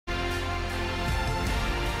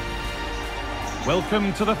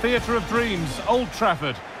Welcome to the Theatre of Dreams, Old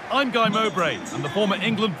Trafford. I'm Guy Mowbray, and the former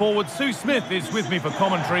England forward Sue Smith is with me for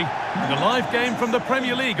commentary. With a live game from the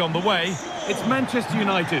Premier League on the way, it's Manchester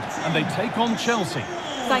United, and they take on Chelsea.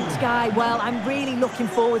 Thanks, Guy. Well, I'm really looking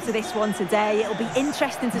forward to this one today. It'll be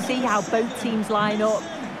interesting to see how both teams line up.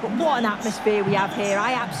 But what an atmosphere we have here.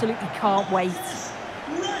 I absolutely can't wait.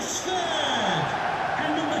 Rashford!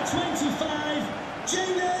 And number 25,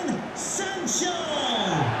 Jadon Sancho!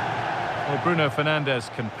 Well, Bruno Fernandes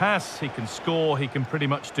can pass, he can score, he can pretty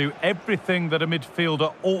much do everything that a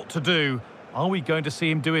midfielder ought to do. Are we going to see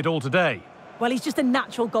him do it all today? Well, he's just a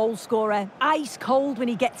natural goal scorer. Ice cold when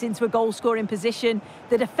he gets into a goal-scoring position.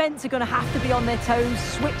 The defence are going to have to be on their toes,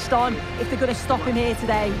 switched on, if they're going to stop him here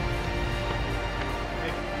today.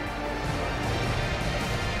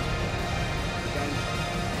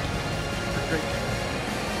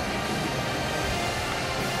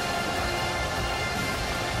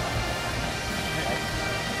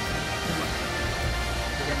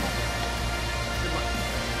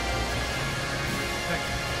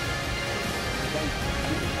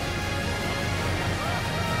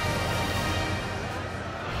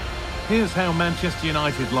 Here's how Manchester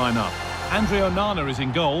United line up. Andre Onana is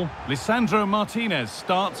in goal. Lisandro Martinez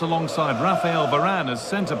starts alongside Rafael Varane as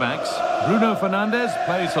centre-backs. Bruno Fernandes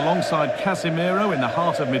plays alongside Casemiro in the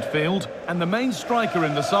heart of midfield. And the main striker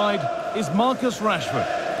in the side is Marcus Rashford.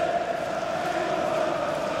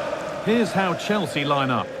 Here's how Chelsea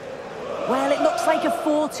line up. Well, it looks like a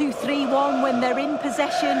 4-2-3-1 when they're in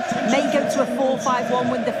possession. May go to a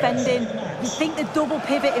 4-5-1 when defending. You think the double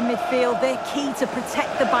pivot in midfield, they're key to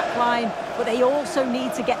protect the back line, but they also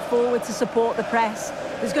need to get forward to support the press.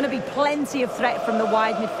 There's going to be plenty of threat from the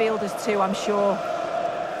wide midfielders too, I'm sure.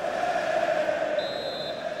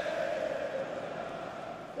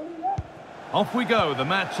 Off we go, the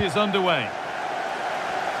match is underway.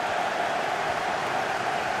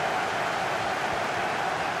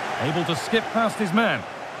 Able to skip past his man.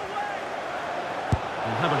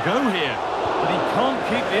 He'll have a go here, but he can't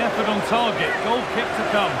keep the effort on target. Goal kick to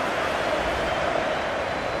come.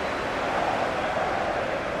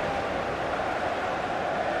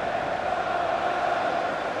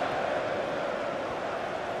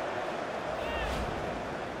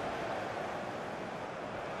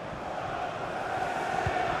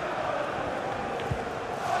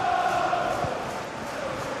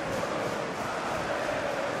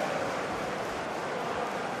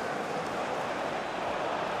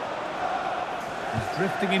 He's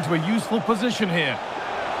drifting into a useful position here.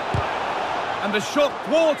 And the shot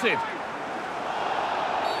thwarted.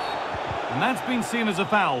 And that's been seen as a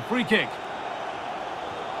foul. Free kick.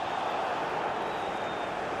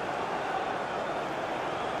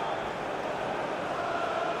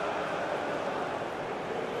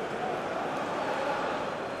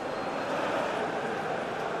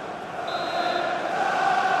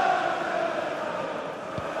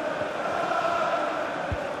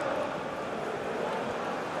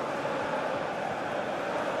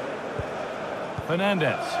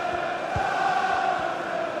 Fernandes.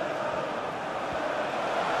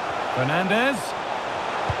 Fernandes.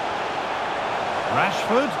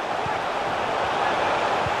 Rashford.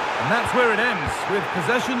 And that's where it ends, with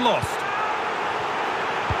possession lost.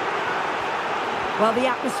 Well, the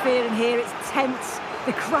atmosphere in here, it's tense.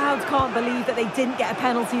 The crowd can't believe that they didn't get a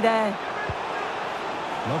penalty there.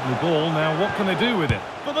 Lovely ball, now what can they do with it?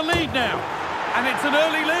 For the lead now, and it's an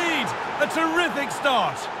early lead. A terrific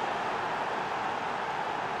start.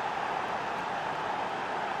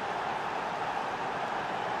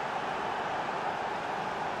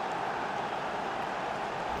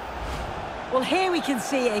 Well, here we can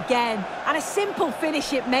see it again, and a simple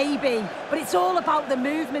finish it may be, but it's all about the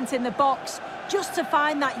movement in the box, just to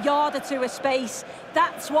find that yard or two of space.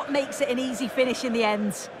 That's what makes it an easy finish in the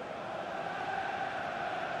end.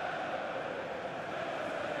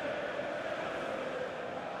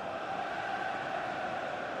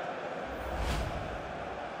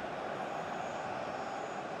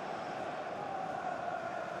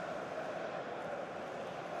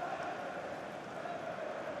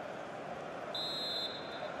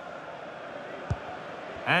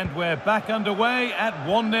 And we're back underway at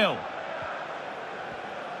 1-0.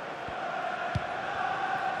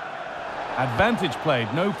 Advantage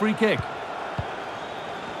played, no free kick.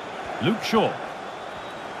 Luke Shaw.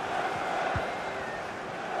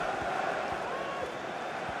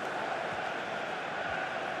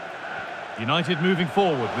 United moving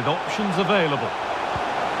forward with options available.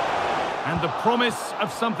 And the promise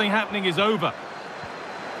of something happening is over.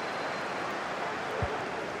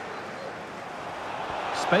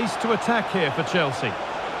 Space to attack here for Chelsea.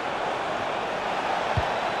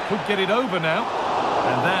 Could get it over now.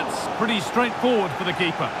 And that's pretty straightforward for the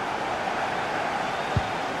keeper.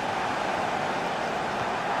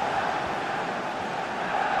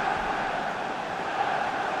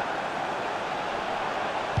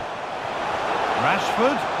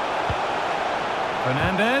 Rashford.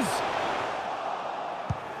 Fernandes.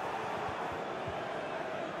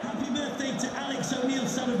 Happy birthday to Alex O'Neill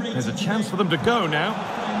celebrating. There's a chance for them to go now.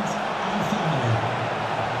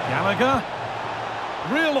 Gallagher.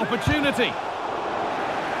 Real opportunity.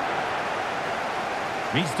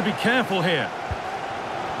 Needs to be careful here.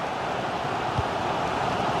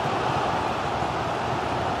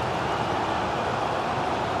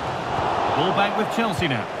 Ball back with Chelsea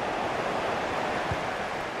now.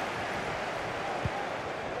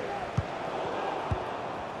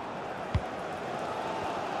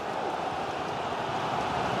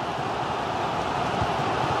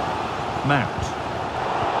 Mount.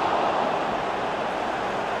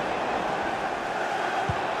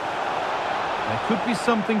 There could be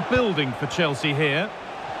something building for Chelsea here.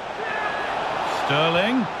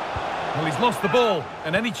 Sterling. Well, he's lost the ball,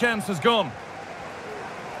 and any chance has gone.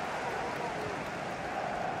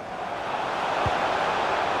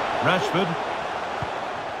 Rashford.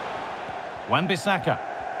 Wan-Bissaka.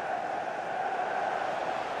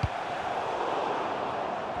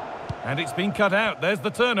 And it's been cut out. There's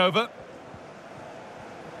the turnover.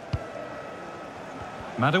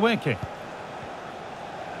 Madueke.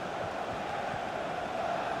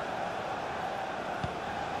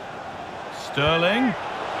 Sterling.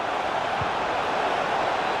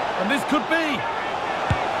 And this could be.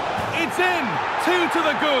 It's in. 2 to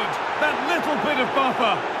the good. That little bit of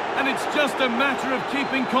buffer. And it's just a matter of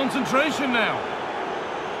keeping concentration now.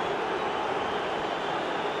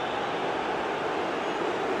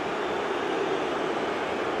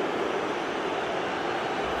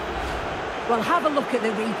 Well, have a look at the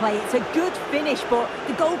replay. It's a good finish, but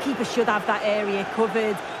the goalkeeper should have that area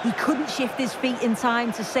covered. He couldn't shift his feet in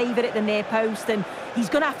time to save it at the near post, and he's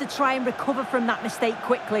going to have to try and recover from that mistake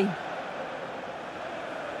quickly.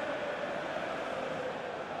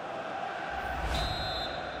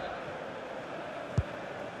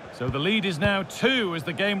 So the lead is now 2 as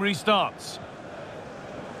the game restarts.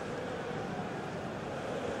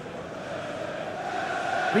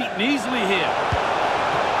 Beaten easily here.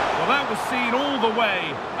 Well, that was seen all the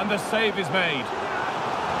way, and the save is made.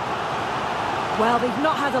 Well, they've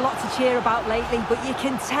not had a lot to cheer about lately, but you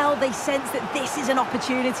can tell they sense that this is an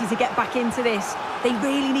opportunity to get back into this. They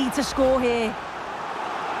really need to score here.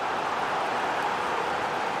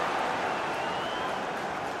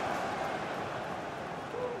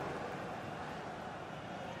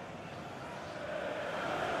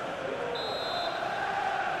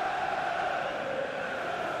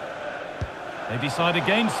 They decide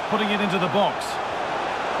against putting it into the box.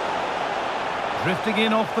 Drifting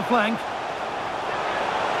in off the flank.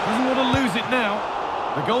 Doesn't want to lose it now.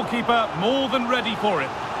 The goalkeeper more than ready for it.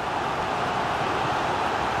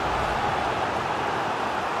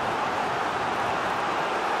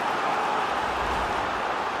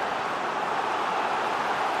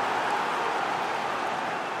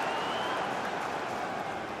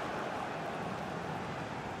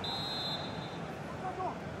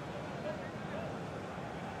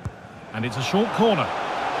 And it's a short corner.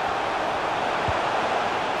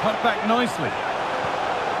 Cut back nicely.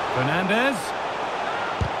 Fernandes.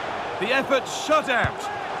 The effort shut out.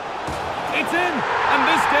 It's in, and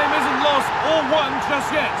this game isn't lost or won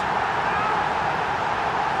just yet.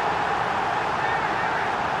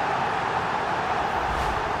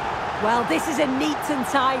 Well, this is a neat and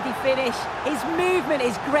tidy finish. His movement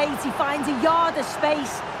is great. He finds a yard of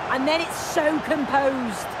space, and then it's so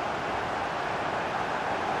composed.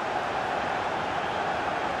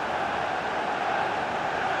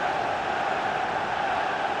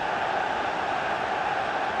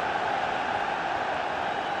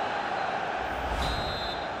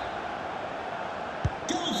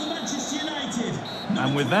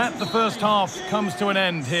 And with that, the first half comes to an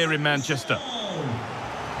end here in Manchester.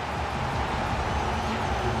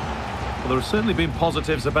 Well, there have certainly been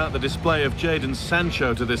positives about the display of Jadon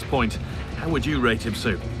Sancho to this point. How would you rate him,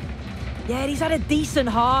 Sue? Yeah, he's had a decent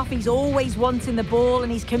half. He's always wanting the ball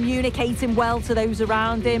and he's communicating well to those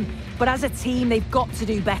around him. But as a team, they've got to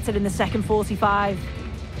do better in the second 45.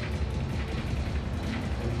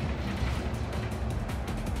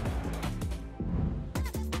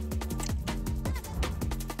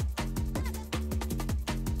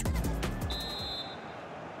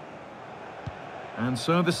 And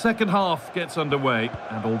so the second half gets underway,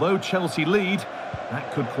 and although Chelsea lead,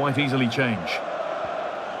 that could quite easily change.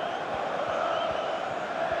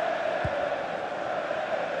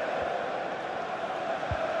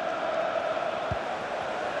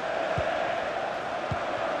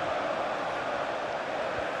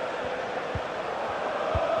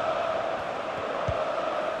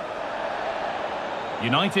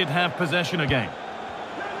 United have possession again.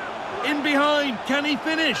 In behind, can he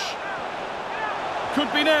finish?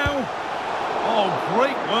 Could be now. Oh,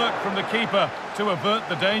 great work from the keeper to avert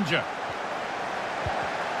the danger.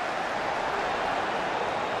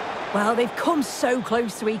 Well, they've come so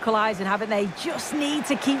close to equalising, haven't they? Just need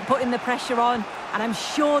to keep putting the pressure on, and I'm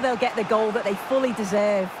sure they'll get the goal that they fully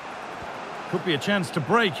deserve. Could be a chance to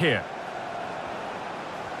break here.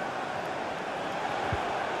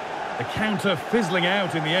 The counter fizzling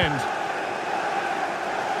out in the end.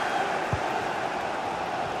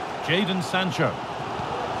 Jadon Sancho.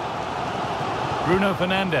 Bruno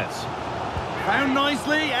Fernandes. Found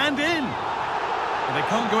nicely and in. But they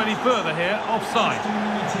can't go any further here. Offside.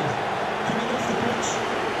 Coming off the pitch,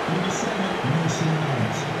 number 7, Mason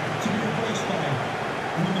Mount. To be replaced by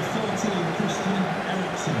number 14, Christian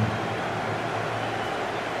Eriksen.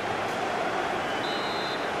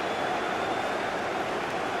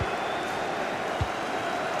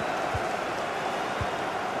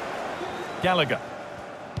 Gallagher.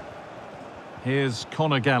 Here's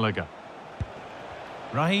Conor Gallagher.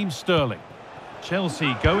 Raheem Sterling.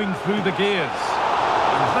 Chelsea going through the gears.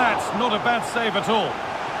 And that's not a bad save at all.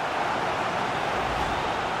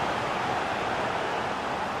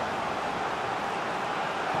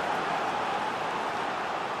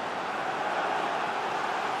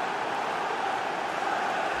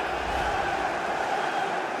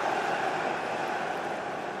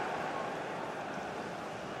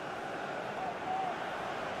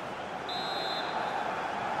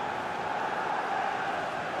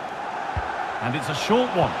 And it's a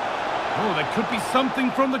short one. Oh, there could be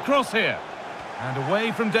something from the cross here. And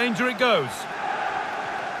away from danger it goes.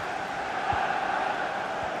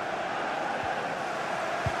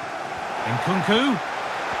 Nkunku.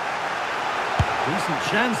 Decent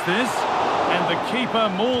chance this. And the keeper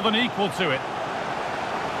more than equal to it.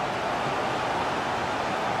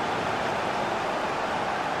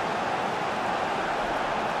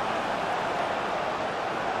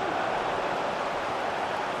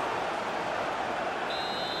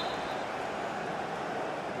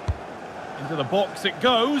 Into the box it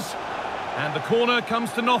goes, and the corner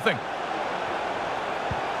comes to nothing.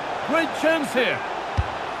 Great chance here.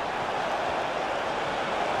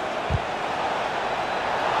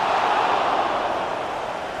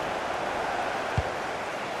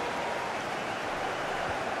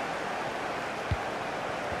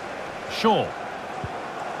 Shaw.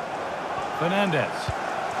 Fernandes.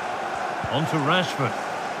 On to Rashford.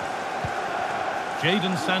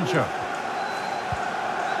 Jadon Sancho.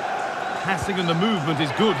 Passing and the movement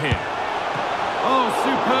is good here. Oh,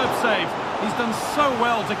 superb save. He's done so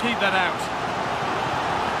well to keep that out.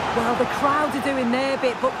 Well, the crowd are doing their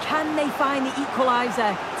bit, but can they find the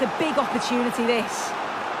equaliser? It's a big opportunity, this.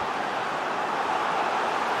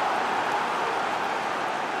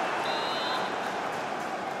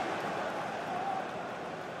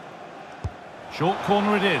 Short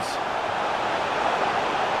corner it is.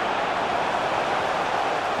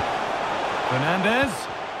 Fernandes.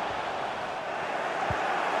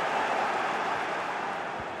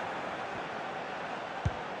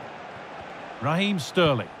 Raheem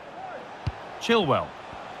Sterling. Chilwell.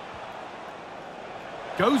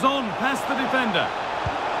 Goes on past the defender.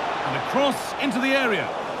 And a cross into the area.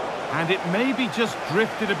 And it maybe just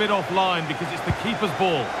drifted a bit offline because it's the keeper's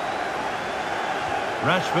ball.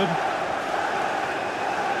 Rashford.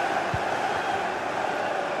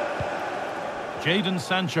 Jadon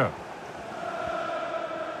Sancho.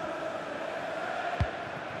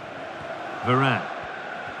 Varane.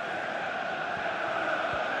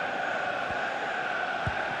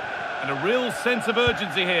 And a real sense of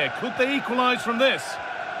urgency here. Could they equalise from this?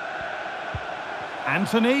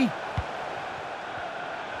 Anthony.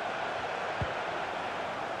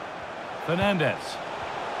 Fernandes.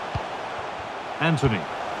 Anthony.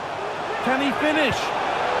 Can he finish?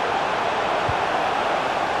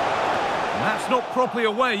 And that's not properly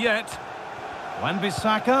away yet.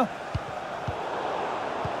 Wan-Bissaka.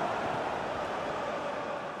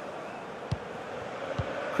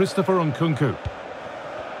 Christopher Nkunku.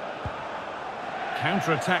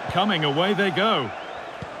 Counter-attack coming, away they go.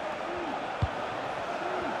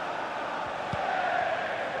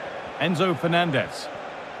 Enzo Fernandez.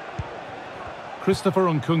 Christopher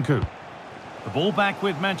Nkunku. The ball back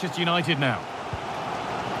with Manchester United now.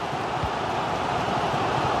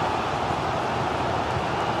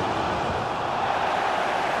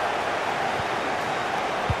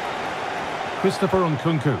 Christopher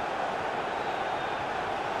Nkunku.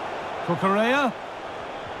 Cucurella.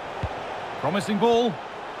 Promising ball.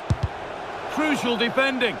 Crucial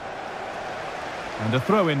defending. And a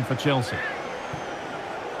throw-in for Chelsea.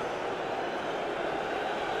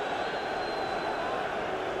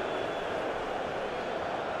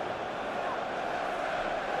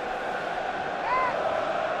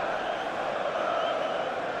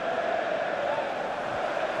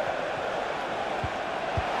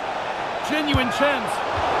 genuine chance.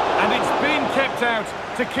 And it's been kept out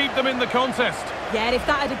to keep them in the contest. Yeah, and if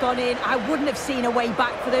that had gone in, I wouldn't have seen a way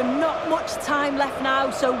back for them. Not much time left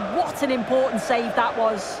now, so what an important save that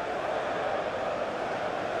was.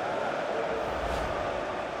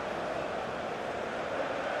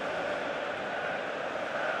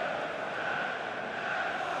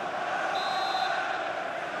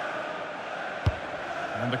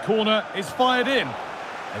 And the corner is fired in.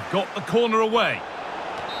 They've got the corner away.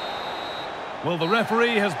 Well, the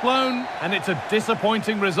referee has blown, and it's a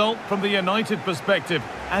disappointing result from the United perspective,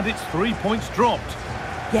 and it's 3 points dropped.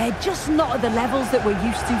 Yeah, just not at the levels that we're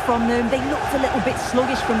used to from them. They looked a little bit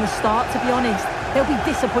sluggish from the start, to be honest. They'll be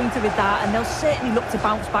disappointed with that, and they'll certainly look to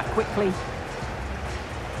bounce back quickly.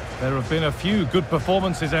 There have been a few good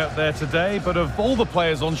performances out there today, but of all the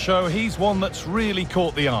players on show, he's one that's really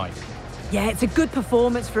caught the eye. Yeah, it's a good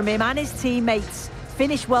performance from him and his teammates.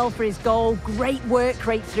 Finished well for his goal, great work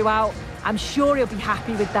rate throughout. I'm sure he'll be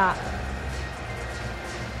happy with that.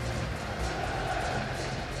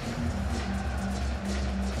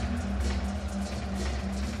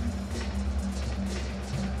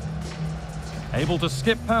 Able to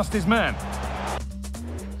skip past his man.